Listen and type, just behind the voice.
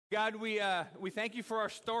God, we thank you for our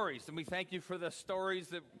stories, and we thank you for the stories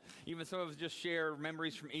that even some of us just share,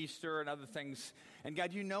 memories from Easter and other things. And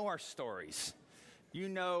God, you know our stories. You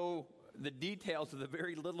know the details of the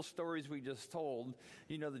very little stories we just told.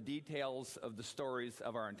 You know the details of the stories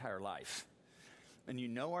of our entire life. And you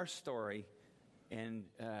know our story, and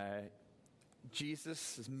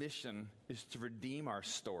Jesus' mission is to redeem our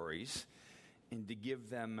stories and to give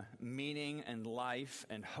them meaning and life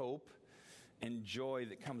and hope and joy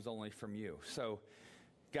that comes only from you. So,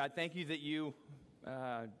 God, thank you that you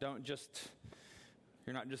you're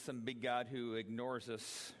not just some big God who ignores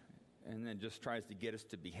us and then just tries to get us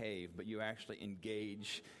to behave, but you actually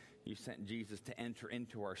engage. You sent Jesus to enter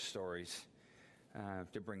into our stories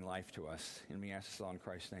to bring life to us. And we ask this all in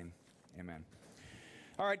Christ's name. Amen.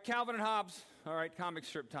 All right, Calvin and Hobbes. All right, comic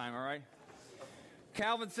strip time, all right?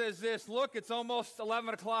 Calvin says this, look, it's almost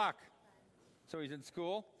 11 o'clock. So he's in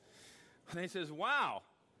school. And he says, wow,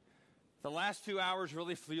 the last 2 hours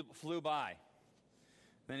really flew by.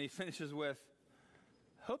 Then he finishes with,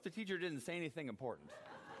 hope the teacher didn't say anything important.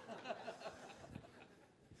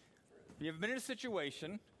 You've been in a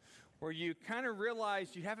situation where you kind of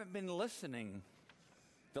realize you haven't been listening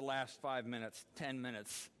the last 5 minutes, 10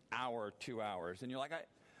 minutes, hour, 2 hours. And you're like, I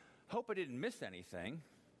hope I didn't miss anything.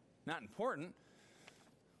 Not important.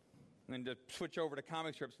 And to switch over to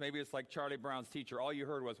comic strips, maybe it's like Charlie Brown's teacher. All you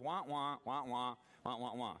heard was wah, wah, wah, wah, wah,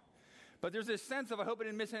 wah, wah. But there's this sense of, I hope I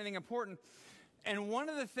didn't miss anything important. And one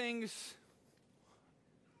of the things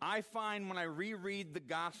I find when I reread the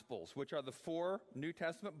Gospels, which are the 4 New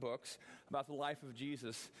Testament books about the life of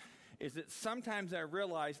Jesus, is that sometimes I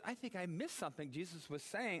realize, I think I missed something Jesus was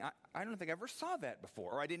saying. I don't think I ever saw that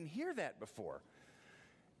before, or I didn't hear that before.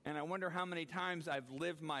 And I wonder how many times I've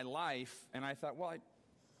lived my life, and I thought, well, I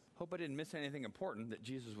hope I didn't miss anything important that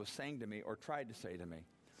Jesus was saying to me or tried to say to me.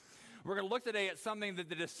 We're going to look today at something that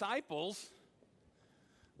the disciples,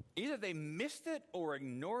 either they missed it or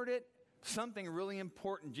ignored it, something really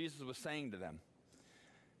important Jesus was saying to them.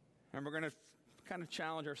 And we're going to kind of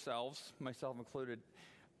challenge ourselves, myself included.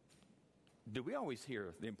 Do we always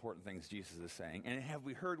hear the important things Jesus is saying? And have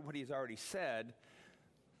we heard what he's already said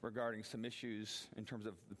regarding some issues in terms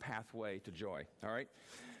of the pathway to joy? All right?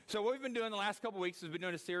 So what we've been doing the last couple of weeks is we've been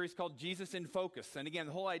doing a series called Jesus in Focus. And again,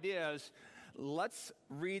 the whole idea is let's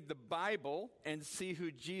read the Bible and see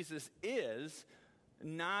who Jesus is,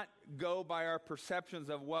 not go by our perceptions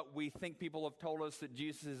of what we think people have told us that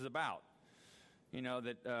Jesus is about. You know,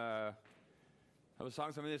 that I was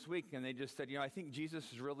talking to somebody this week, and they just said, I think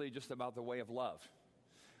Jesus is really just about the way of love.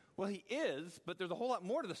 Well, he is, but there's a whole lot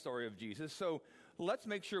more to the story of Jesus. So let's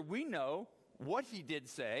make sure we know what he did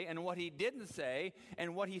say and what he didn't say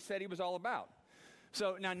and what he said he was all about.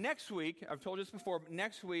 So now next week, I've told you this before, but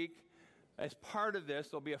next week, as part of this,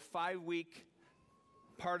 there'll be a 5-week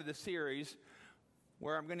part of the series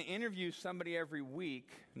where I'm going to interview somebody every week.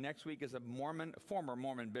 Next week is a former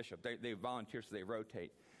Mormon bishop. They volunteer, so they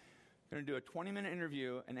rotate. I'm going to do a 20-minute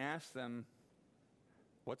interview and ask them,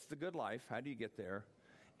 what's the good life? How do you get there?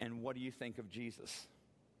 And what do you think of Jesus?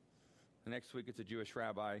 The next week, it's a Jewish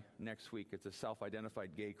rabbi. Next week, it's a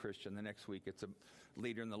self-identified gay Christian. The next week, it's a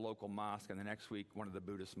leader in the local mosque. And the next week, one of the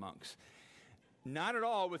Buddhist monks. Not at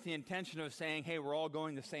all with the intention of saying, hey, we're all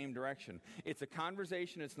going the same direction. It's a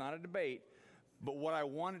conversation. It's not a debate. But what I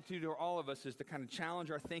wanted to do to all of us is to kind of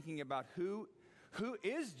challenge our thinking about who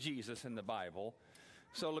is Jesus in the Bible.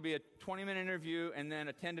 So it'll be a 20-minute interview and then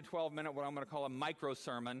a 10 to 12-minute, what I'm going to call a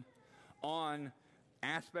micro-sermon on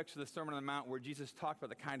aspects of the Sermon on the Mount where Jesus talked about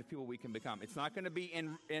the kind of people we can become. It's not going to be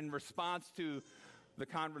in response to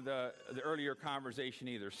the earlier conversation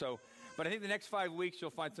either. So, but I think the next 5 weeks you'll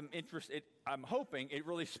find some interest. I'm hoping it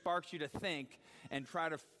really sparks you to think and try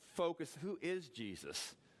to focus, who is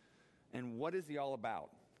Jesus and what is he all about?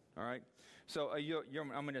 All right? So you'll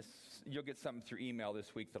get something through email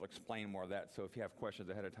this week that'll explain more of that, so if you have questions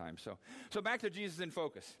ahead of time. So back to Jesus in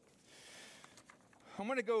Focus. I'm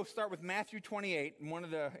going to go start with Matthew 28,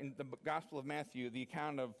 in the Gospel of Matthew, the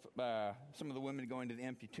account of some of the women going to the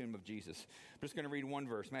empty tomb of Jesus. I'm just going to read one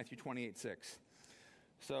verse, Matthew 28:6.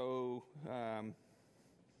 So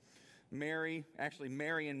Mary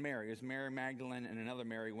and Mary, is Mary Magdalene and another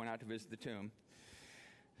Mary, went out to visit the tomb.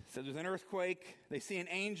 So there's an earthquake. They see an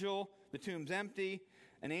angel. The tomb's empty.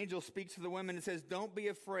 An angel speaks to the women and says, don't be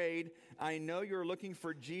afraid. I know you're looking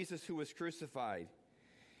for Jesus who was crucified.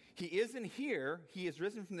 He isn't here. He is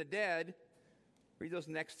risen from the dead. Read those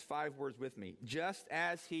next 5 words with me. Just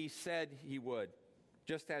as he said he would.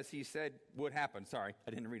 Just as he said would happen. Sorry, I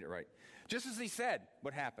didn't read it right. Just as he said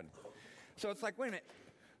would happen. So it's like, wait a minute.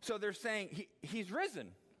 So they're saying he's risen.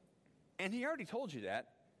 And he already told you that.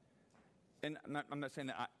 and I'm not saying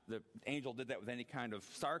that the angel did that with any kind of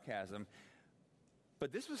sarcasm,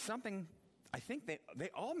 but this was something I think they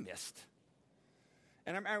all missed.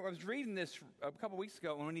 And I was reading this a couple weeks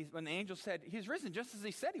ago when the angel said, he's risen just as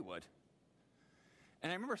he said he would.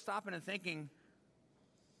 And I remember stopping and thinking,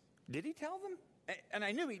 did he tell them? And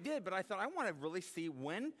I knew he did, but I thought, I want to really see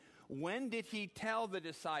when did he tell the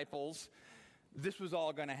disciples this was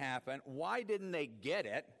all going to happen? Why didn't they get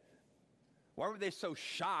it? Why were they so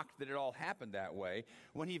shocked that it all happened that way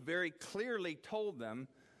when he very clearly told them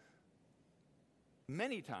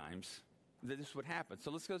many times that this would happen?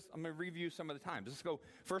 So let's go. I'm going to review some of the times. Let's go.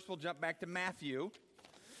 First, we'll jump back to Matthew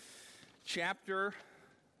chapter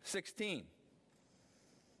 16.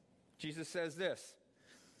 Jesus says this.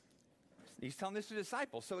 He's telling this to the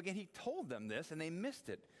disciples. So again, he told them this, and they missed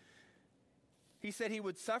it. He said he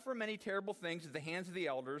would suffer many terrible things at the hands of the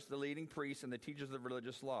elders, the leading priests, and the teachers of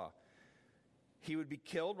religious law. He would be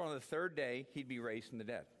killed, but on the third day, he'd be raised from the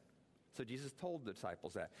dead. So Jesus told the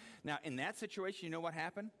disciples that. Now, in that situation, you know what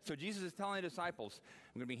happened? So Jesus is telling the disciples,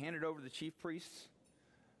 I'm going to be handed over to the chief priests.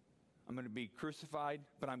 I'm going to be crucified,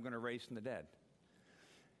 but I'm going to raise from the dead.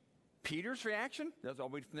 Peter's reaction, that's all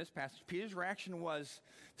we from this passage. Peter's reaction was,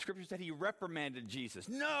 the scripture said he reprimanded Jesus.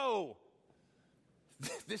 No!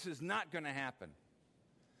 This is not going to happen.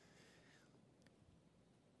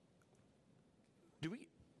 Do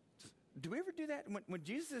we ever do that? When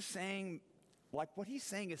Jesus is saying, like what he's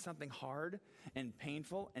saying is something hard and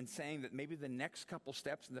painful, and saying that maybe the next couple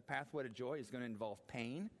steps in the pathway to joy is going to involve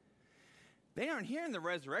pain, they aren't hearing the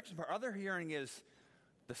resurrection part. All they're hearing is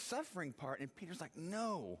the suffering part. And Peter's like,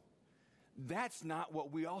 no, that's not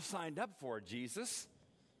what we all signed up for, Jesus.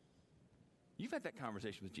 You've had that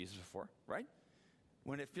conversation with Jesus before, right?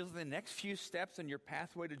 When it feels like the next few steps in your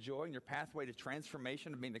pathway to joy and your pathway to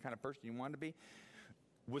transformation, of being the kind of person you want to be,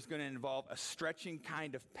 was going to involve a stretching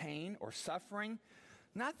kind of pain or suffering.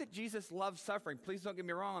 Not that Jesus loves suffering. Please don't get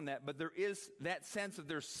me wrong on that. But there is that sense of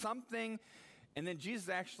there's something. And then Jesus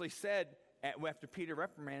actually said, after Peter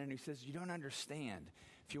reprimanded him, he says, you don't understand.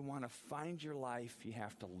 If you want to find your life, you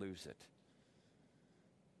have to lose it.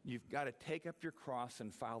 You've got to take up your cross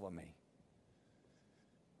and follow me.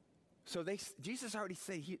 So Jesus already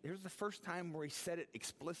said, here's the first time where he said it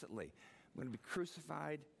explicitly. I'm going to be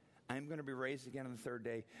crucified. I'm going to be raised again on the third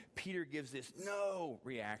day. Peter gives this no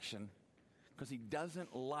reaction because he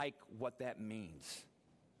doesn't like what that means.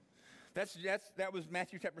 That was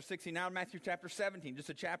Matthew chapter 16. Now Matthew chapter 17, just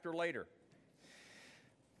a chapter later.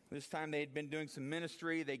 This time they had been doing some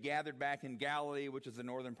ministry. They gathered back in Galilee, which is the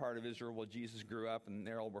northern part of Israel where Jesus grew up and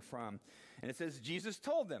there all were from. And it says, Jesus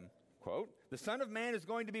told them, quote, the Son of Man is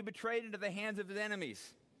going to be betrayed into the hands of his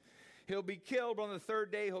enemies. He'll be killed, but on the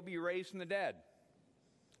third day he'll be raised from the dead.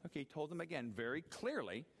 Okay, he told them again very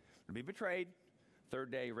clearly, to be betrayed,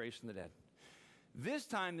 third day raised from the dead. This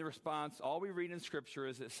time the response, all we read in Scripture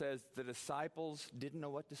is it says the disciples didn't know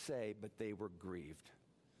what to say, but they were grieved.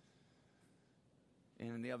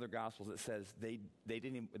 And in the other Gospels it says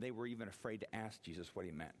they were even afraid to ask Jesus what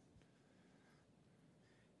he meant.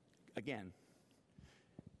 Again,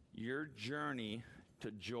 your journey to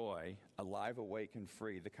joy, alive, awake, and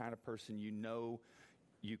free, the kind of person you know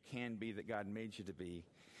you can be that God made you to be,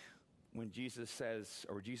 when Jesus says,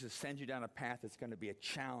 or Jesus sends you down a path that's going to be a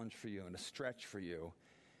challenge for you and a stretch for you,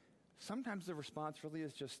 sometimes the response really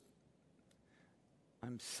is just,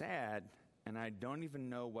 I'm sad and I don't even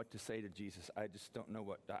know what to say to Jesus. I just don't know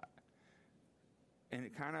what, and we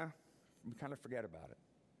kind of forget about it.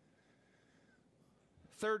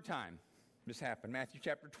 Third time this happened, Matthew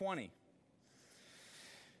chapter 20.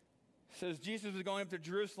 Says Jesus was going up to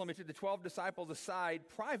Jerusalem. He took the 12 disciples aside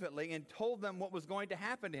privately and told them what was going to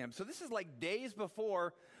happen to him. So this is like days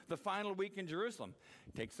before the final week in Jerusalem.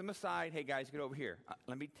 Takes them aside. Hey, guys, get over here.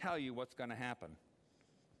 Let me tell you what's going to happen.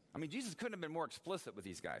 I mean, Jesus couldn't have been more explicit with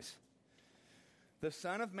these guys. The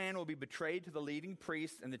Son of Man will be betrayed to the leading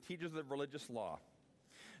priests and the teachers of the religious law.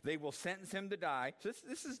 They will sentence him to die. So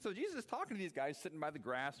Jesus is talking to these guys sitting by the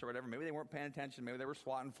grass or whatever. Maybe they weren't paying attention. Maybe they were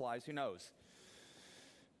swatting flies. Who knows?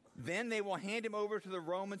 Then they will hand him over to the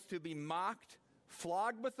Romans to be mocked,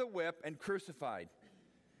 flogged with a whip, and crucified.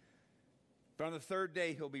 But on the third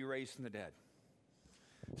day, he'll be raised from the dead.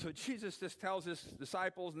 So Jesus just tells his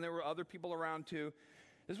disciples, and there were other people around too,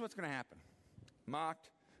 this is what's going to happen. Mocked,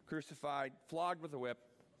 crucified, flogged with a whip,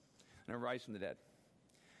 and rise from the dead.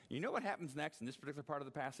 You know what happens next in this particular part of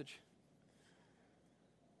the passage?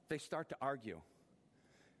 They start to argue.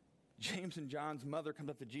 James and John's mother comes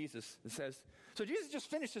up to Jesus and says, so Jesus just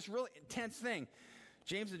finished this really intense thing.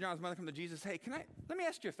 James and John's mother come to Jesus, hey, let me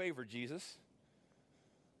ask you a favor, Jesus.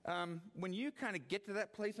 When you kind of get to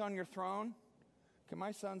that place on your throne, Can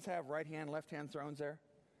my sons have right hand, left hand thrones there?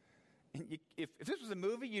 And if this was a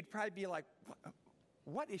movie, you'd probably be like,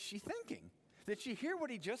 what is she thinking? Did she hear what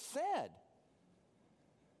he just said?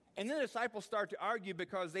 And then the disciples start to argue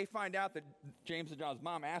because they find out that James and John's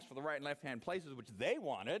mom asked for the right and left hand places, which they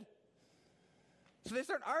wanted. So they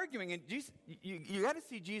start arguing, and Jesus, you got to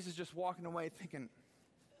see Jesus just walking away thinking,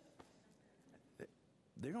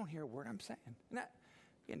 they don't hear a word I'm saying.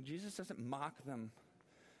 Again, Jesus doesn't mock them.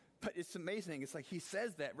 But it's amazing. It's like he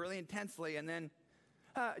says that really intensely, and then,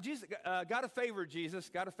 Jesus, got a favor, Jesus.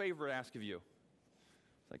 Got a favor to ask of you.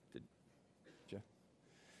 It's like, did you?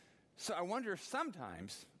 So I wonder if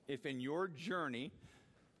sometimes, if in your journey,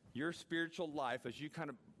 your spiritual life, as you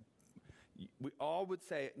kind of, we all would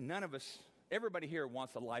say, none of us, everybody here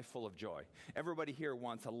wants a life full of joy. Everybody here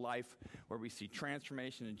wants a life where we see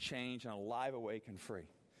transformation and change and alive, awake, and free.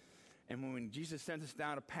 And when Jesus sends us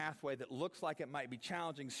down a pathway that looks like it might be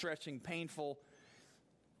challenging, stretching, painful,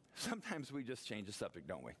 sometimes we just change the subject,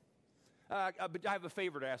 don't we? But I have a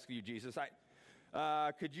favor to ask you, Jesus.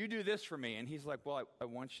 Could you do this for me? And he's like, well, I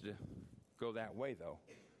want you to go that way, though.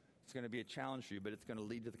 It's going to be a challenge for you, but it's going to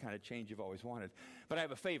lead to the kind of change you've always wanted. But I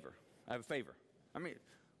have a favor. I mean,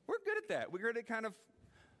 we're good at that. We're good at kind of,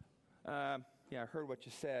 I heard what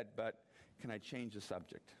you said, but can I change the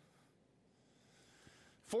subject?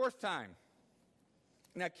 Fourth time.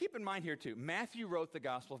 Now, keep in mind here, too, Matthew wrote the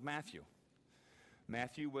Gospel of Matthew.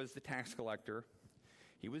 Matthew was the tax collector.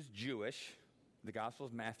 He was Jewish. The Gospel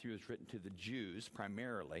of Matthew is written to the Jews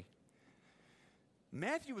primarily.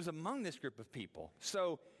 Matthew was among this group of people.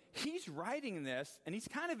 So he's writing this, and he's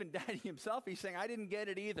kind of indicting himself. He's saying, I didn't get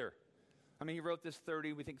it either. I mean, he wrote this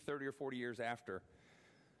 30 or 40 years after.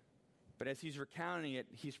 But as he's recounting it,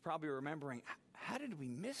 he's probably remembering, how did we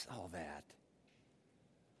miss all that?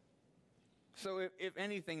 So if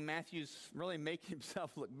anything, Matthew's really making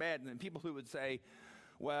himself look bad. And then people who would say,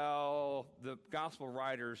 well, the gospel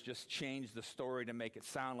writers just changed the story to make it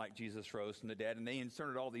sound like Jesus rose from the dead, and they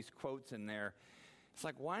inserted all these quotes in there. It's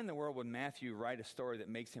like, why in the world would Matthew write a story that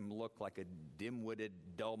makes him look like a dim-witted,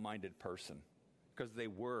 dull-minded person? Because they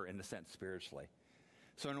were, in a sense, spiritually.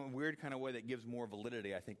 So in a weird kind of way that gives more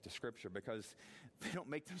validity, I think, to Scripture, because they don't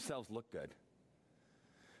make themselves look good.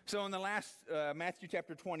 So in the last, Matthew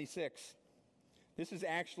chapter 26, this is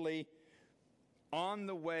actually on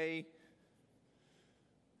the way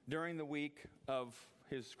during the week of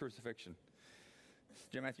his crucifixion.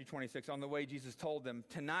 Matthew 26, on the way, Jesus told them,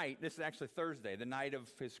 tonight, this is actually Thursday, the night of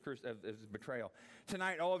his betrayal.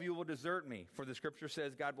 Tonight, all of you will desert me, for the Scripture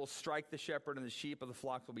says God will strike the shepherd and the sheep of the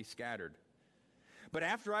flock will be scattered. But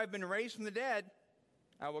after I've been raised from the dead,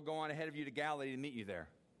 I will go on ahead of you to Galilee to meet you there.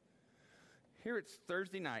 Here it's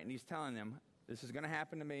Thursday night, and he's telling them, this is going to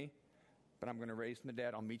happen to me, but I'm going to raise from the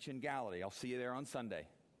dead. I'll meet you in Galilee. I'll see you there on Sunday.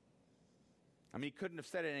 I mean, he couldn't have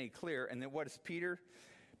said it any clearer. And then what is Peter?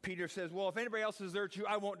 Peter says, well, if anybody else deserts you,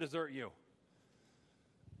 I won't desert you.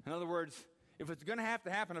 In other words, if it's going to have to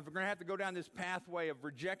happen, if we're going to have to go down this pathway of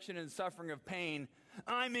rejection and suffering of pain,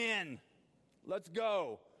 I'm in. Let's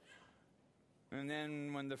go. And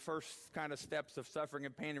then when the first kind of steps of suffering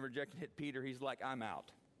and pain and rejection hit Peter, he's like, I'm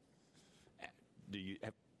out.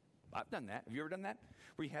 I've done that. Have you ever done that?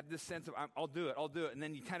 Where you have this sense of, I'll do it. And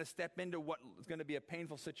then you kind of step into what is going to be a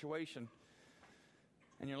painful situation.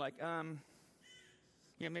 And you're like,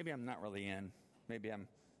 maybe I'm not really in. Maybe I'm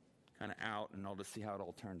kind of out, and I'll just see how it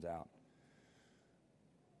all turns out.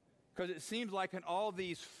 Because it seems like in all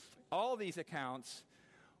these accounts,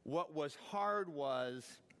 what was hard was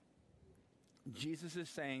Jesus is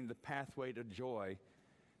saying the pathway to joy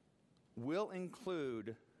will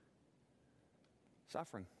include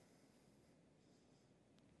suffering,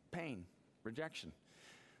 pain, rejection.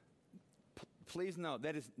 Please note,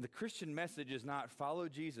 that is, the Christian message is not follow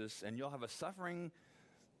Jesus and you'll have a suffering,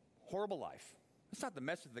 horrible life. That's not the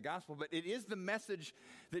message of the gospel, but it is the message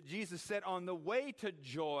that Jesus said on the way to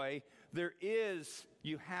joy,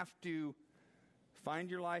 you have to find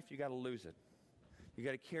your life, you got to lose it. You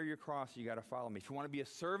got to carry your cross, you got to follow me. If you want to be a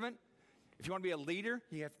servant, if you want to be a leader,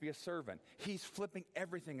 you have to be a servant. He's flipping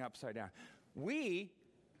everything upside down.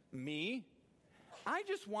 I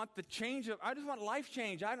just want life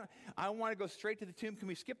change. I want to go straight to the tomb. Can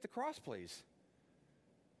we skip the cross, please?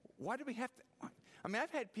 Why do we have to? I mean,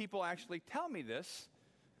 I've had people actually tell me this.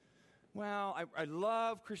 Well, I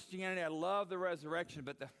love Christianity. I love the resurrection,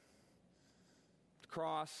 but the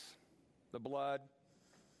cross, the blood.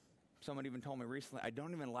 Someone even told me recently, I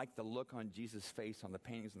don't even like the look on Jesus' face on the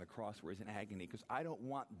paintings on the cross where he's in agony, because I don't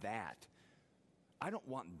want that. I don't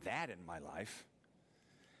want that in my life.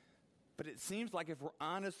 But it seems like if we're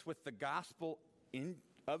honest with the gospel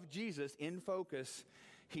of Jesus in focus,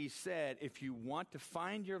 he said, if you want to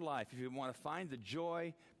find your life, if you want to find the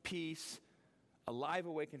joy, peace, alive,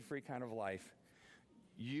 awakened, free kind of life,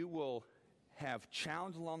 you will have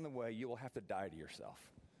challenge along the way. You will have to die to yourself.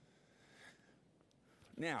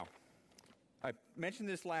 Now, I mentioned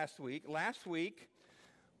this last week. Last week,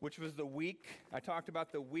 which was the week, I talked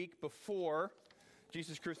about the week before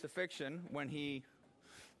Jesus' crucifixion, when he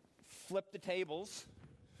flipped the tables.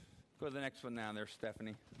 Go to the next one now there,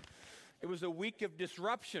 Stephanie. It was a week of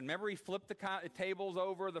disruption. Remember, he flipped the tables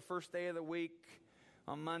over the first day of the week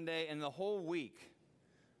on Monday, and the whole week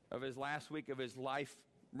of his last week of his life,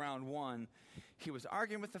 round one, he was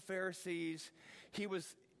arguing with the Pharisees. He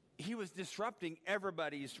was disrupting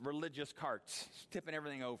everybody's religious carts, tipping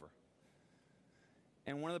everything over.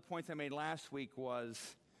 And one of the points I made last week was,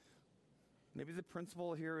 maybe the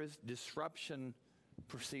principle here is disruption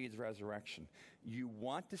precedes resurrection. You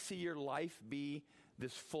want to see your life be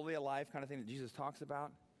this fully alive kind of thing that Jesus talks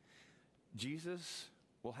about? Jesus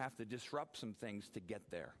will have to disrupt some things to get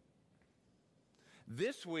there.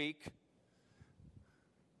 This week,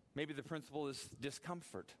 maybe the principle is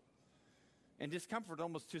discomfort. And discomfort,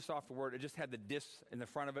 almost too soft a word. It just had the dis in the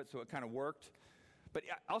front of it, so it kind of worked. But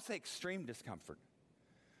I'll say extreme discomfort.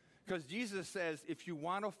 Because Jesus says, if you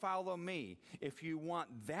want to follow me, if you want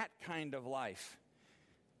that kind of life,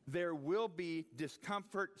 there will be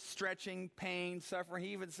discomfort, stretching, pain, suffering.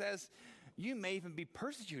 He even says, you may even be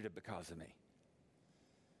persecuted because of me.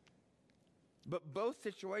 But both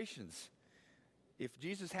situations, if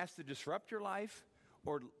Jesus has to disrupt your life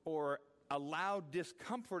or allow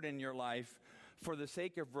discomfort in your life for the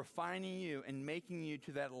sake of refining you and making you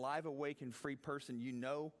to that alive, awakened, free person you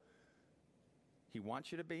know he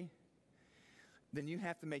wants you to be, then you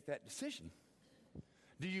have to make that decision.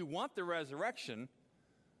 Do you want the resurrection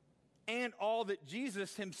and all that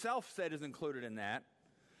Jesus himself said is included in that?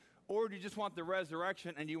 Or do you just want the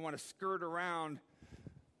resurrection and you want to skirt around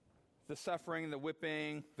the suffering, the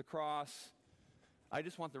whipping, the cross? I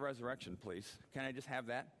just want the resurrection, please. Can I just have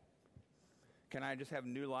that? Can I just have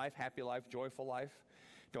new life, happy life, joyful life?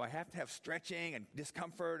 Do I have to have stretching and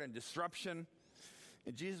discomfort and disruption?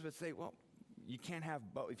 And Jesus would say, well, you can't have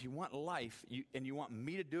both. If you want life and you want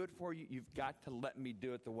me to do it for you, you've got to let me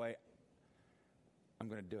do it the way I'm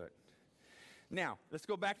going to do it. Now, let's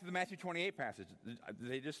go back to the Matthew 28 passage.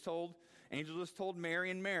 Angels just told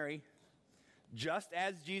Mary and Mary, just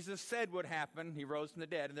as Jesus said would happen, he rose from the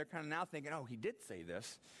dead. And they're kind of now thinking, oh, he did say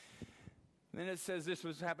this. And then it says this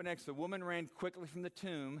was happened next. The woman ran quickly from the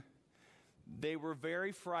tomb. They were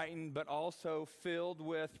very frightened, but also filled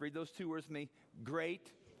with, read those two words with me,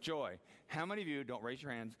 great joy. How many of you, don't raise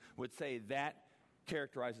your hands, would say that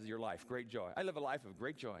characterizes your life? Great joy. I live a life of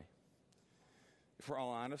great joy. If we're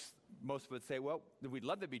all honest, most would say, well, we'd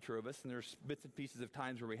love that to be true of us, and there's bits and pieces of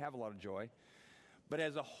times where we have a lot of joy. But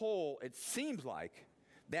as a whole, it seems like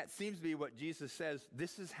that seems to be what Jesus says.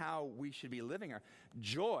 This is how we should be living. Our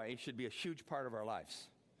joy should be a huge part of our lives.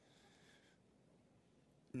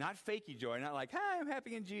 Not fakey joy, not like, hi, I'm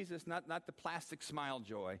happy in Jesus, not the plastic smile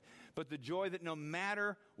joy, but the joy that no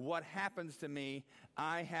matter what happens to me,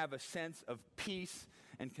 I have a sense of peace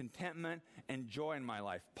and contentment and joy in my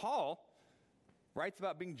life. Paul writes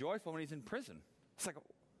about being joyful when he's in prison. It's like,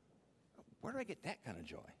 where do I get that kind of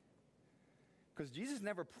joy? Because Jesus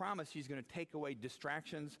never promised he's going to take away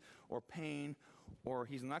distractions or pain, or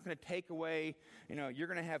he's not going to take away, you're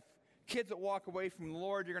going to have kids that walk away from the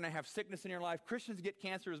Lord, you're going to have sickness in your life. Christians get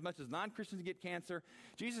cancer as much as non-Christians get cancer.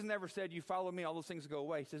 Jesus never said, you follow me, all those things go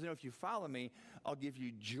away. He says, if you follow me, I'll give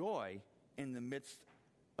you joy in the midst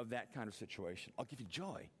of that kind of situation. I'll give you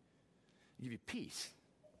joy. I'll give you peace.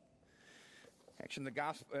 Actually, in the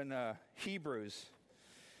gospel, in Hebrews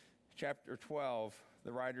chapter 12,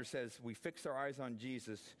 the writer says, we fix our eyes on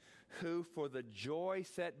Jesus, who for the joy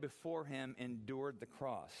set before him endured the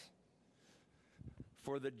cross.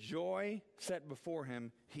 For the joy set before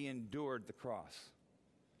him, he endured the cross.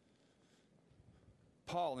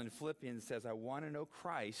 Paul in Philippians says, I want to know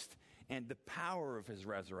Christ and the power of his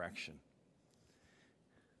resurrection.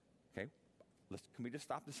 Okay, can we just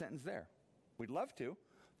stop the sentence there? We'd love to.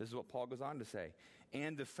 This is what Paul goes on to say.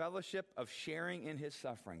 And the fellowship of sharing in his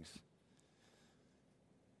sufferings.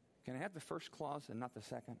 Can I have the first clause and not the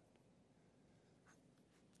second?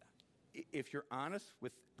 If you're honest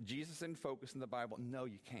with Jesus in focus in the Bible, no,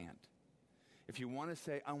 you can't. If you want to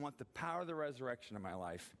say, I want the power of the resurrection in my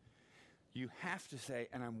life, you have to say,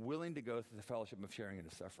 and I'm willing to go through the fellowship of sharing in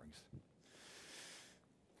his sufferings.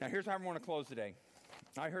 Now, here's how I want to close today.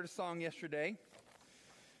 I heard a song yesterday,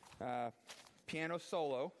 piano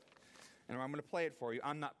solo, and I'm going to play it for you.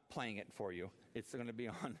 I'm not playing it for you. It's going to be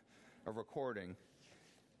on a recording.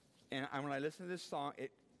 And when I listen to this song,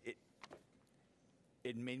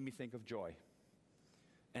 it made me think of joy.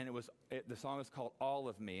 And the song is called All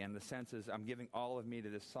of Me, and the sense is I'm giving all of me to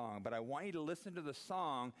this song. But I want you to listen to the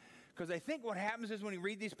song, because I think what happens is when you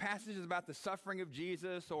read these passages about the suffering of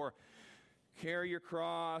Jesus or carry your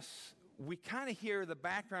cross, we kind of hear the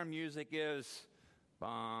background music is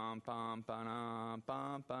bum, bum, ba-dum,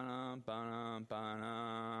 bum, ba-dum, ba-dum,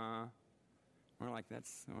 ba-dum. We're like,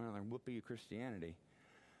 that's whoopee Christianity.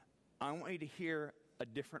 I want you to hear a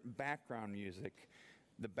different background music.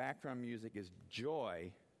 The background music is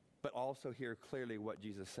joy, but also hear clearly what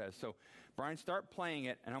Jesus says. So, Brian, start playing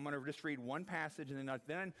it, and I'm going to just read one passage, and then when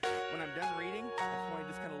I'm done reading, I just want you to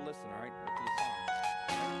just kind of listen, all right, to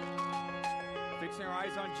the song. Fixing our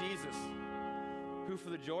eyes on Jesus, who for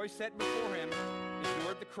the joy set before him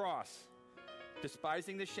endured the cross,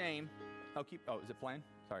 despising the shame. Oh, is it playing?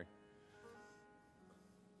 Sorry.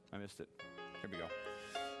 I missed it. Here we go.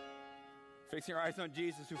 Fixing our eyes on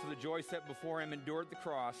Jesus, who for the joy set before him endured the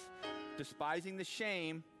cross, despising the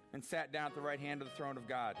shame, and sat down at the right hand of the throne of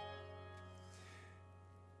God.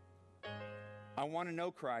 I want to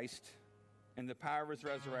know Christ and the power of his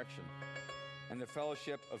resurrection and the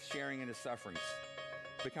fellowship of sharing in his sufferings,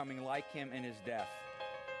 becoming like him in his death.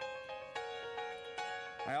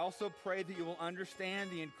 I also pray that you will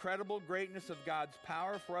understand the incredible greatness of God's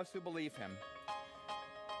power for us who believe him.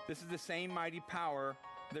 This is the same mighty power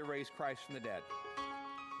that raised Christ from the dead.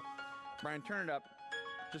 Brian, turn it up.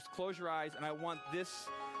 Just close your eyes, and I want this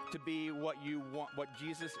to be what you want, what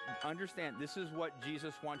Jesus, understand, this is what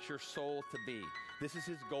Jesus wants your soul to be. This is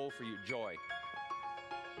his goal for you, joy.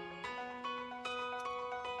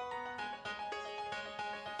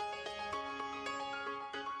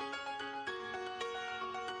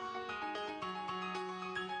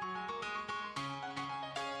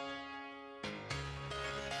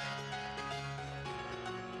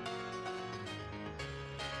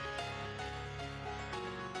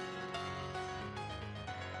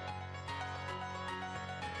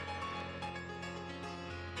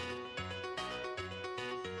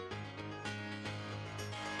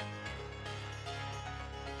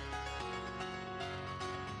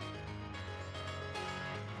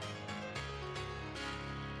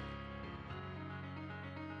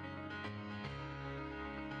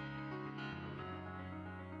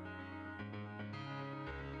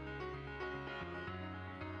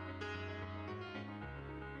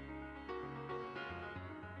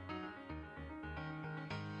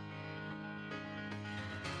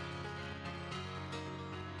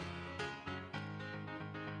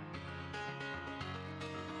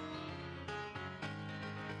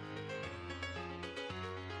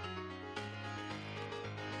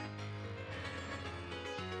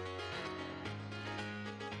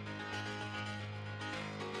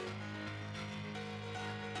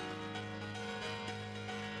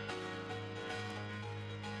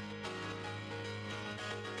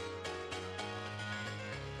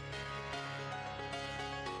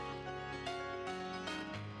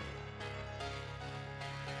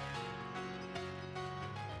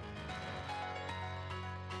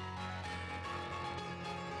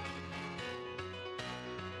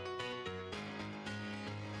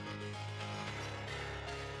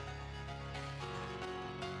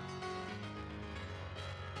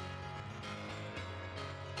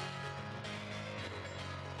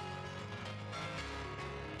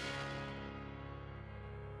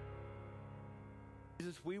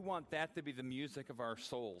 Jesus, we want that to be the music of our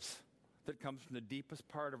souls that comes from the deepest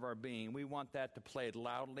part of our being. We want that to play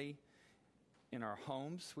loudly in our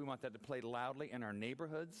homes. We want that to play loudly in our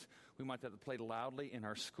neighborhoods. We want that to play loudly in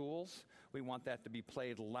our schools. We want that to be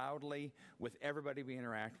played loudly with everybody we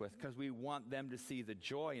interact with, because we want them to see the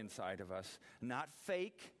joy inside of us, not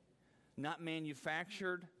fake, not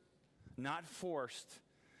manufactured, not forced,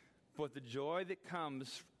 but the joy that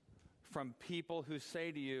comes from people who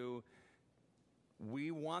say to you,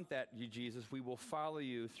 we want that, you Jesus. We will follow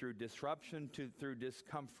you through disruption, through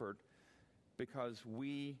discomfort, because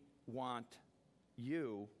we want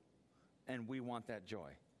you and we want that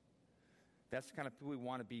joy. That's the kind of people we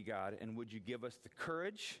want to be, God. And would you give us the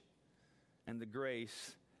courage and the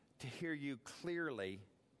grace to hear you clearly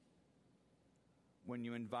when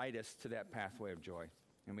you invite us to that pathway of joy.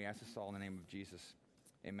 And we ask this all in the name of Jesus.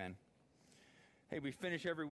 Amen. Hey, we finish every